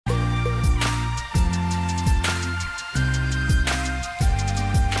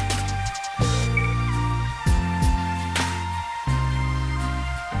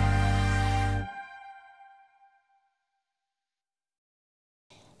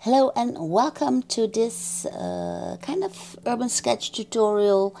Hello and welcome to this kind of urban sketch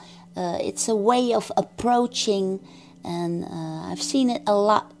tutorial. It's a way of approaching, and I've seen it a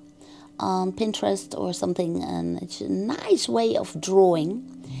lot on Pinterest or something, and it's a nice way of drawing.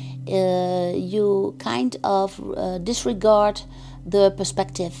 You kind of disregard the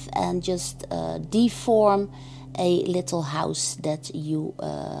perspective and just deform a little house that you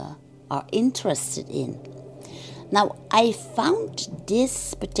are interested in. Now, I found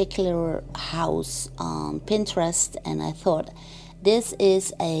this particular house on Pinterest and I thought this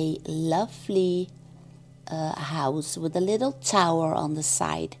is a lovely house with a little tower on the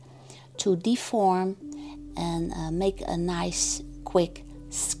side to deform and make a nice quick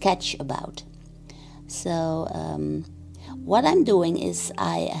sketch about. So what I'm doing is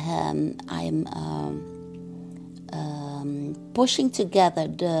I'm pushing together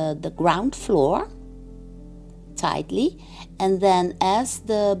the ground floor tightly, and then as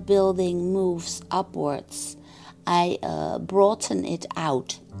the building moves upwards I broaden it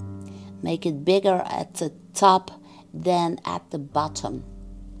out, make it bigger at the top than at the bottom.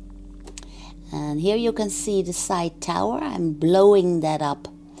 And here you can see the side tower. I'm blowing that up.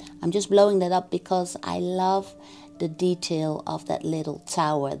 I'm just blowing that up because I love the detail of that little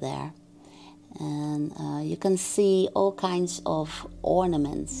tower there. And you can see all kinds of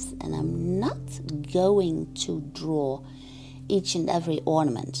ornaments, and I'm not going to draw each and every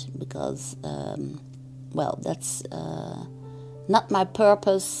ornament because well, that's not my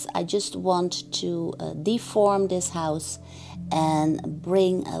purpose. I just want to deform this house and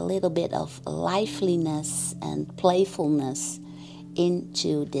bring a little bit of liveliness and playfulness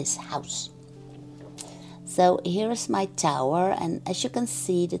into this house. So here's my tower, and as you can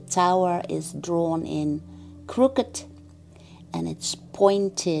see, the tower is drawn in crooked and it's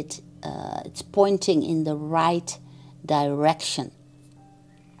pointed, it's pointing in the right direction.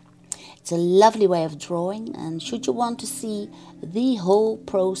 It's a lovely way of drawing, and should you want to see the whole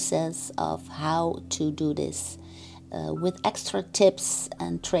process of how to do this with extra tips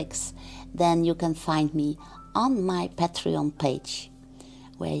and tricks, then you can find me on my Patreon page,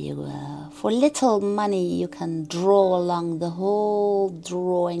 where you, for little money, you can draw along the whole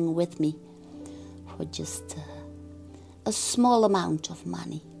drawing with me for just a small amount of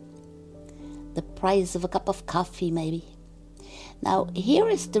money. The price of a cup of coffee, maybe. Now, here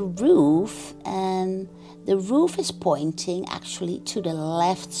is the roof, and the roof is pointing actually to the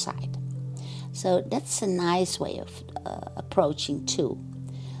left side. So that's a nice way of approaching too.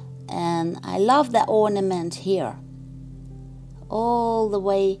 And I love that ornament here, all the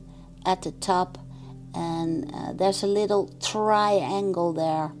way at the top, and there's a little triangle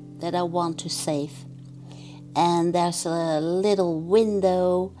there that I want to save, and there's a little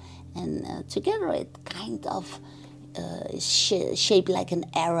window, and together it kind of is shaped like an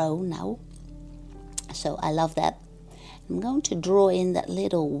arrow now. So I love that. I'm going to draw in that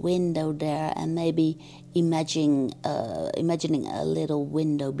little window there, and maybe imagining a little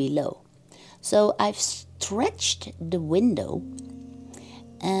window below. So I've stretched the window,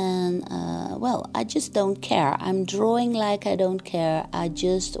 and well, I just don't care. I'm drawing like I don't care. I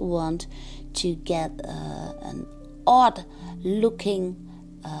just want to get an odd looking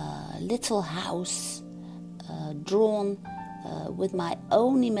little house drawn with my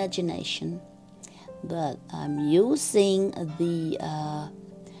own imagination, but I'm using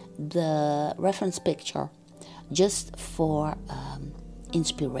the reference picture just for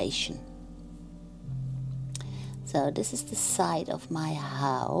inspiration. So this is the side of my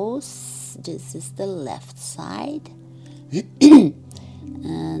house. This is the left side.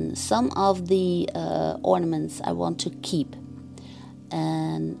 And some of the ornaments I want to keep.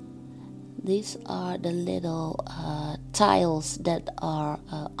 And these are the little tiles that are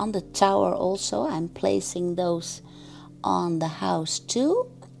on the tower also. I'm placing those on the house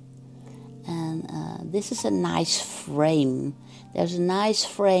too. And this is a nice frame. There's a nice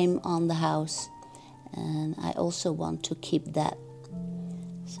frame on the house, and I also want to keep that.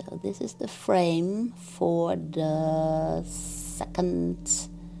 So this is the frame for the second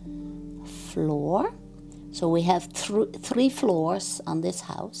floor. So we have three floors on this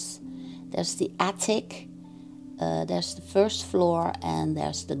house. There's the attic, there's the first floor, and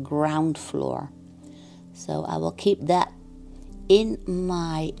there's the ground floor. So I will keep that in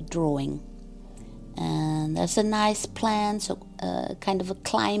my drawing. And there's a nice plant, so kind of a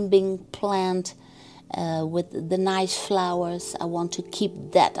climbing plant with the nice flowers. I want to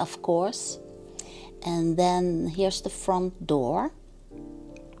keep that, of course. And then here's the front door,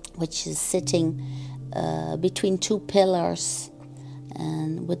 which is sitting between two pillars,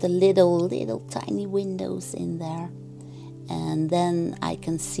 and with the little tiny windows in there. and then I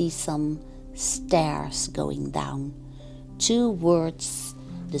can see some stairs going down towards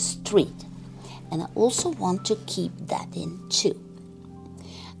the street, and I also want to keep that in too.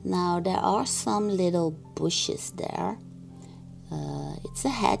 Now there are some little bushes there. It's a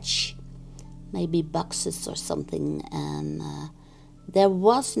hedge, maybe boxes or something, and there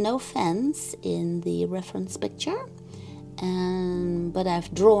was no fence in the reference picture, but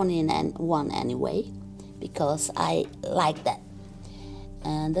I've drawn in one anyway because I like that.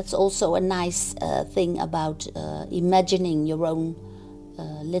 And that's also a nice thing about imagining your own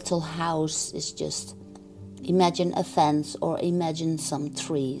little house, is just imagine a fence or imagine some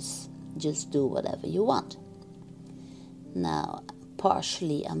trees. Just do whatever you want. Now,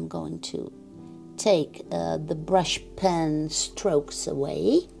 partially I'm going to take the brush pen strokes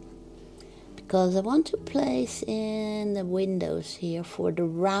away, because I want to place in the windows here for the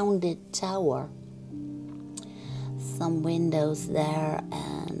rounded tower some windows there.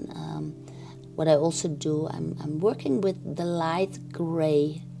 And what I also do, I'm working with the light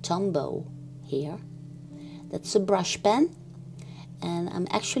gray Tombow here. That's a brush pen, and I'm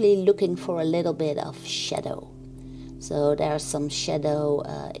actually looking for a little bit of shadow. So there's some shadow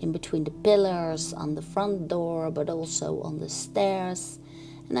in between the pillars on the front door, but also on the stairs.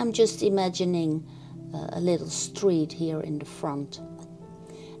 And I'm just imagining a little street here in the front.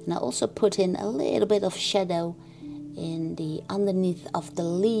 And I also put in a little bit of shadow in the underneath of the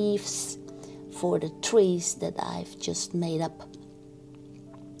leaves for the trees that I've just made up,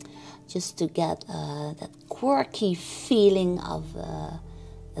 just to get that quirky feeling of a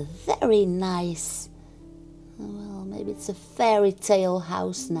very nice, well, maybe it's a fairy tale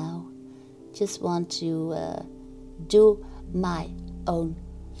house now. Just want to do my own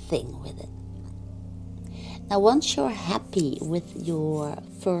thing with it. Now, once you're happy with your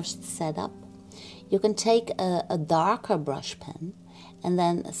first setup, you can take a darker brush pen and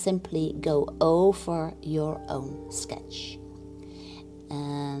then simply go over your own sketch.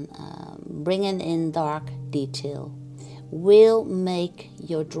 And bringing in dark detail will make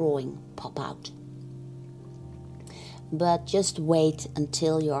your drawing pop out. But just wait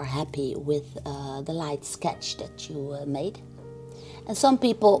until you're happy with the light sketch that you made. And some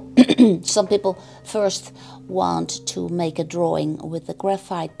people first want to make a drawing with a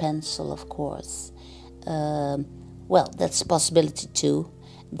graphite pencil, of course. Well, that's a possibility too.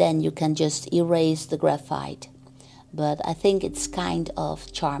 Then you can just erase the graphite. But I think it's kind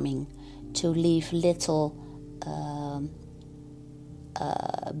of charming to leave little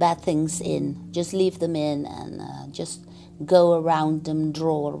bad things in. Just leave them in and just go around them,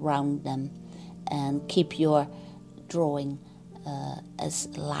 draw around them, and keep your drawing as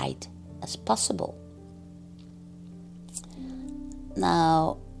light as possible.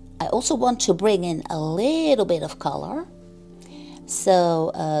 Now, I also want to bring in a little bit of color.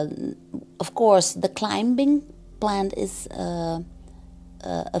 So, of course, the climbing plant is a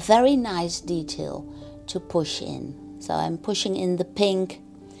very nice detail to push in. So I'm pushing in the pink,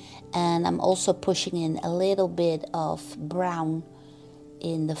 and I'm also pushing in a little bit of brown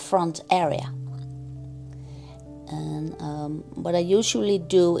in the front area. And what I usually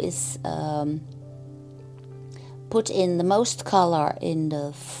do is put in the most color in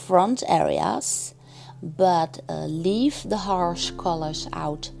the front areas, but leave the harsh colors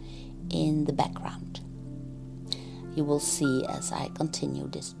out in the background. You will see as I continue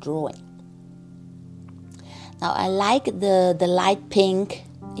this drawing. Now, I like the light pink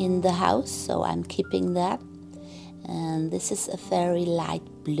in the house, so I'm keeping that. And this is a very light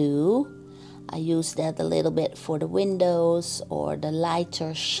blue. I use that a little bit for the windows or the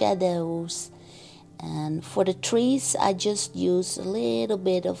lighter shadows. And for the trees, I just use a little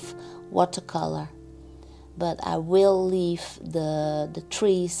bit of watercolor. But I will leave the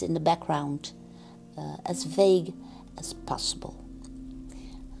trees in the background as vague as possible.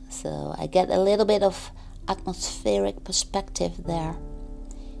 So I get a little bit of atmospheric perspective there,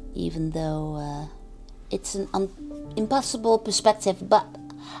 even though it's an impossible perspective, but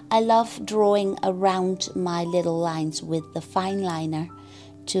I love drawing around my little lines with the fine liner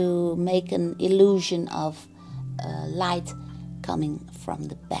to make an illusion of light coming from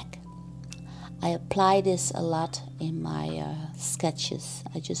the back. I apply this a lot in my sketches.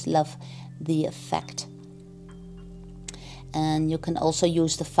 I just love the effect. And you can also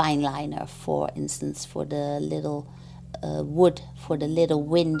use the fine liner, for instance, for the little wood, for the little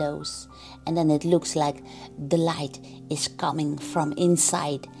windows. And then it looks like the light is coming from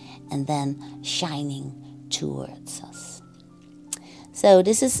inside and then shining towards us. So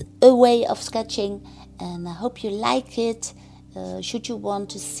this is a way of sketching, and I hope you like it. should you want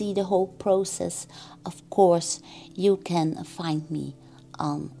to see the whole process, of course, you can find me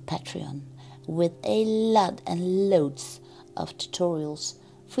on Patreon with a lot and loads of tutorials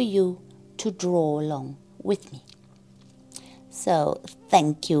for you to draw along with me. So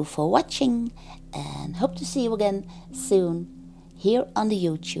thank you for watching, and hope to see you again soon here on the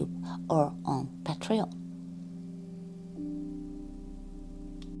YouTube or on Patreon.